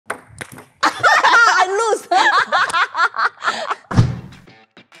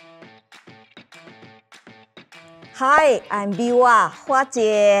Hi, I'm Hua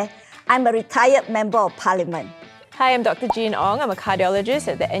Jie. I'm a retired Member of Parliament. Hi, I'm Dr. Jeanne Ong. I'm a cardiologist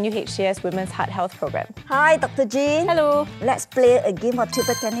at the NUHCS Women's Heart Health Program. Hi, Dr. Jeanne. Hello. Let's play a game of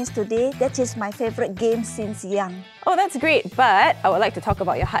table tennis today. That is my favorite game since young. Oh, that's great, but I would like to talk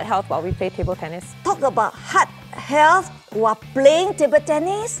about your heart health while we play table tennis. Talk about heart health while playing table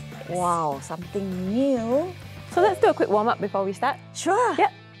tennis? Wow, something new. So let's do a quick warm-up before we start. Sure.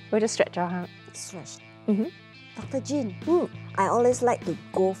 Yep. We'll just stretch our arms. Stretch. Mm-hmm. Dr. Jeanne, I always like to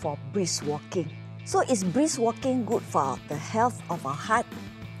go for brisk walking. So is brisk walking good for the health of our heart?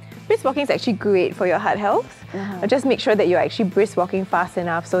 Brisk walking is actually great for your heart health. Just make sure that you're actually brisk walking fast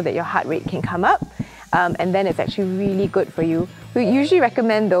enough so that your heart rate can come up. And then it's actually really good for you. We usually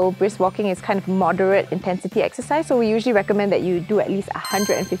recommend though, brisk walking is kind of moderate intensity exercise. So we usually recommend that you do at least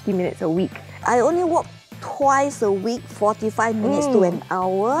 150 minutes a week. I only walk twice a week, 45 minutes to an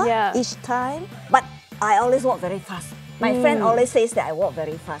hour each time. But I always walk very fast. My friend always says that I walk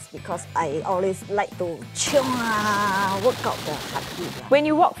very fast because I always like to work out the heartbeat. When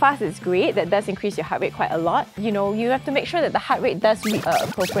you walk fast, it's great. That does increase your heart rate quite a lot. You know, you have to make sure that the heart rate does reach an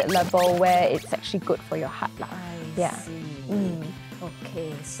appropriate level where it's actually good for your heart. I see.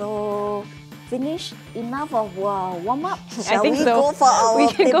 Okay, so finish enough of warm-up? Shall we go for our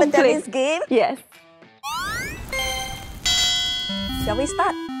table tennis game? Yes. Shall we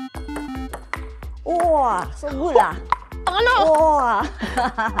start? Oh, so good lah. Oh no!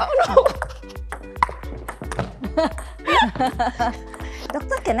 Oh, no!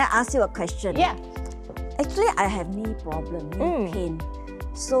 Doctor, can I ask you a question? Yeah. Actually, I have knee problem, knee pain.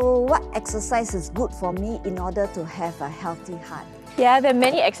 So what exercise is good for me in order to have a healthy heart? Yeah, there are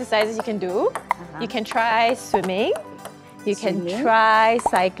many exercises you can do. You can try swimming. You can try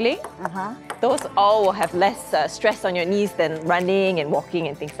cycling. Those all will have less stress on your knees than running and walking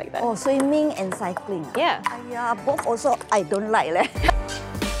and things like that. Oh, swimming and cycling. Yeah. Yeah, both also I don't like.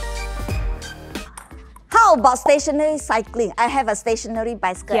 How about stationary cycling? I have a stationary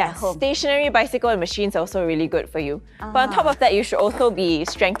bicycle at home. Stationary bicycle and machines are also really good for you. But on top of that, you should also be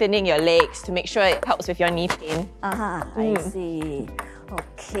strengthening your legs to make sure it helps with your knee pain. I see.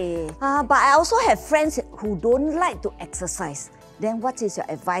 Okay. But I also have friends who don't like to exercise. Then what is your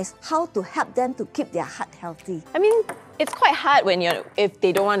advice? How to help them to keep their heart healthy? I mean, it's quite hard when if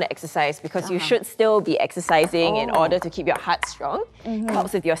they don't want to exercise because you should still be exercising in order to keep your heart strong. It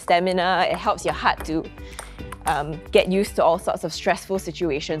helps with your stamina. It helps your heart to get used to all sorts of stressful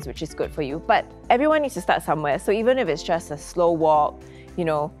situations, which is good for you. But everyone needs to start somewhere. So even if it's just a slow walk, you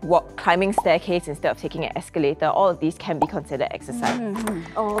know, climbing staircase instead of taking an escalator, all of these can be considered exercise.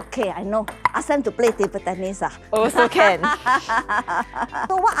 Okay, I know. Ask them to play table tennis. Also can.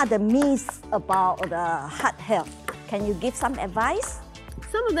 So what are the myths about the heart health? Can you give some advice?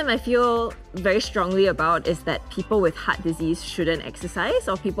 Some of them I feel very strongly about is that people with heart disease shouldn't exercise,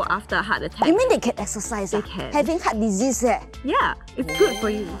 or people after a heart attack. You mean they can exercise? They can. Having heart disease? Yeah, it's good for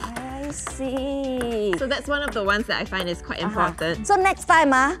you. I see. So that's one of the ones that I find is quite important. So next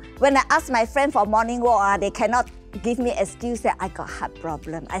time, when I ask my friend for morning walk, they cannot give me excuse that I got heart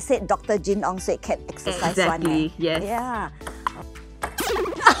problem. I said Dr. Jeanne Ong said can exercise Exactly, yes. Yeah.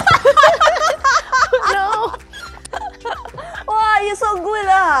 No! Wow, you're so good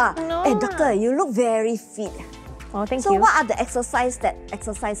No. Hey doctor, you look very fit. Oh, thank So you. what are the exercises that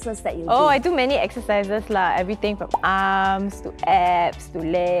you do? Oh, I do many exercises lah. Everything from arms to abs to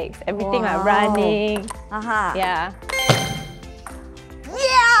legs. Everything like running. Yeah. Yeah!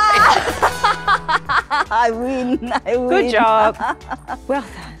 I win. Good job. Well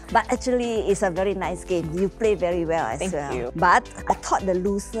done. But actually, it's a very nice game. You play very well as well. Thank you. But I thought the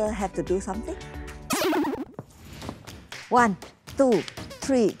loser have to do something. 1, 2,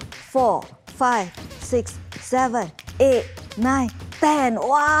 3, 4, 5, 6, 7, 8, 9, 10.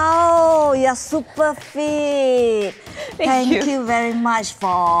 Wow, you're super fit. Thank you very much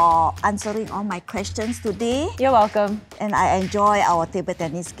for answering all my questions today. You're welcome. And I enjoy our table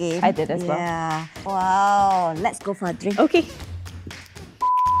tennis game. I did as well. Yeah. Wow. Let's go for a drink. Okay.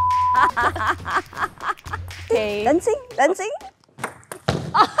 Okay. Dancing?